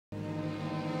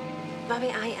Bobby,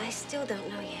 I still don't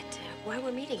know yet why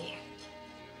we're meeting here.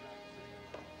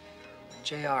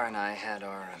 JR and I had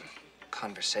our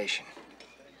conversation.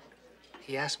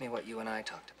 He asked me what you and I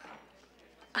talked about.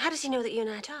 How does he know that you and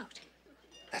I talked?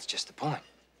 That's just the point.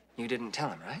 You didn't tell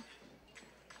him, right?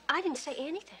 I didn't say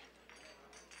anything.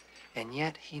 And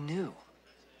yet he knew.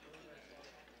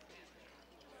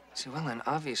 Sue Ellen,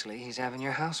 obviously he's having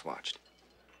your house watched.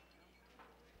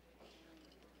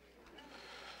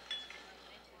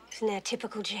 Isn't that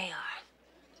typical JR?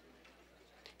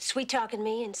 Sweet-talking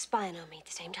me and spying on me at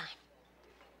the same time.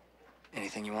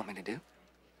 Anything you want me to do?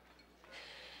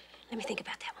 Let me think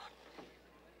about that one.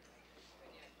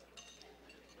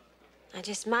 I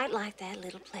just might like that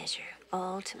little pleasure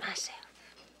all to myself.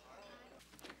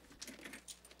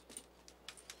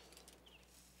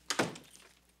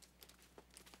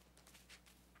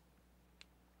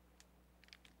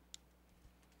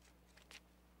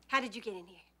 How did you get in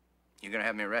here? You gonna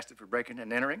have me arrested for breaking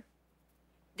and entering?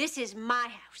 This is my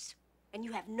house, and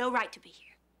you have no right to be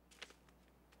here.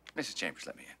 Mrs. Chambers,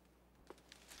 let me in.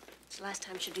 It's the last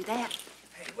time she'll do that.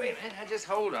 Hey, wait a minute. Now, just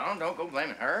hold on. Don't go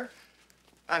blaming her.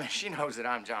 I mean, she knows that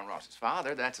I'm John Ross's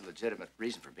father. That's a legitimate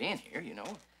reason for being here, you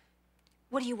know.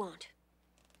 What do you want?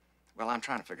 Well, I'm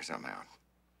trying to figure something out.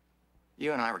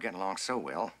 You and I were getting along so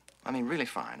well. I mean, really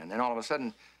fine. And then all of a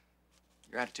sudden,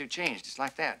 your attitude changed just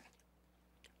like that.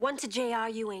 Once a J.R.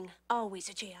 Ewing, always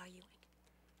a J.R. Ewing.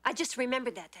 I just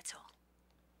remembered that, that's all.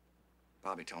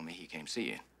 Bobby told me he came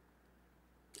see you.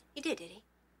 He did he?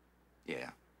 Yeah.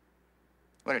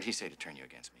 What did he say to turn you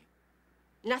against me?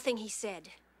 Nothing he said.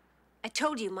 I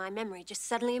told you my memory just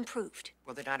suddenly improved.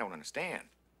 Well, then I don't understand.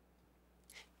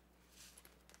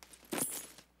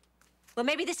 Well,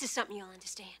 maybe this is something you'll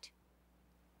understand.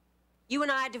 You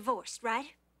and I are divorced, right?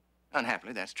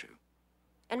 Unhappily, that's true.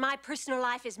 And my personal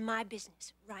life is my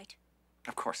business, right?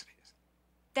 Of course it is.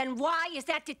 Then why is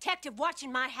that detective watching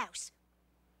my house?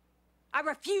 I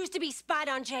refuse to be spied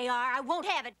on, JR. I won't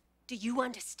have it. Do you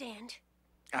understand?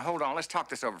 Now, hold on. Let's talk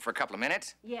this over for a couple of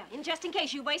minutes. Yeah, and just in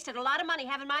case you wasted a lot of money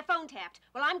having my phone tapped,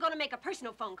 well, I'm going to make a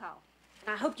personal phone call.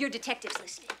 And I hope your detective's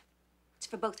listening. It's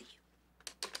for both of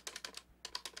you.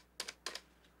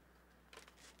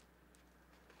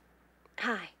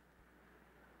 Hi.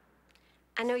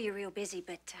 I know you're real busy,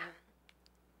 but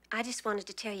I just wanted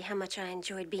to tell you how much I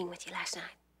enjoyed being with you last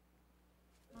night.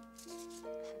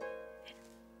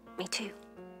 Me too.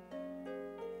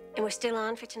 And we're still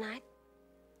on for tonight?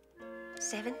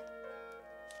 7?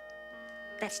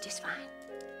 That's just fine.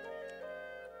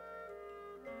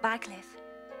 Bye, Cliff.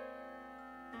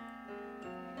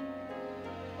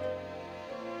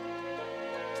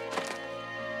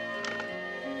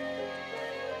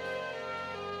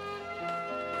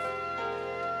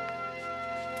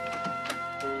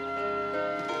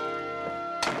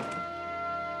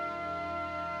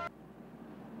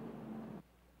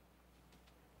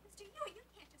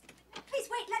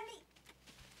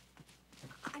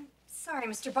 Sorry,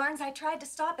 Mr. Barnes. I tried to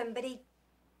stop him, but he...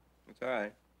 It's all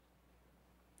right.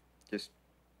 Just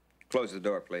close the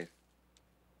door, please.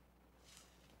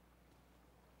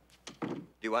 Do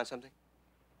you want something?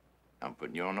 I'm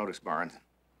putting you on notice, Barnes.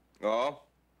 Oh?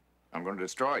 I'm going to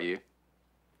destroy you.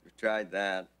 You tried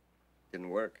that. Didn't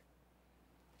work.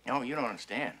 No, you don't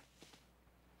understand.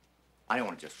 I don't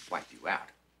want to just wipe you out.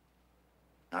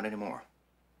 Not anymore.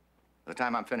 By the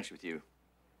time I'm finished with you,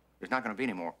 there's not going to be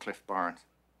any more Cliff Barnes.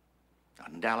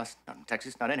 Not in Dallas, not in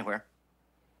Texas, not anywhere.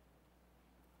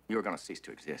 You're going to cease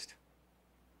to exist.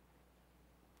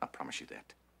 I promise you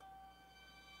that.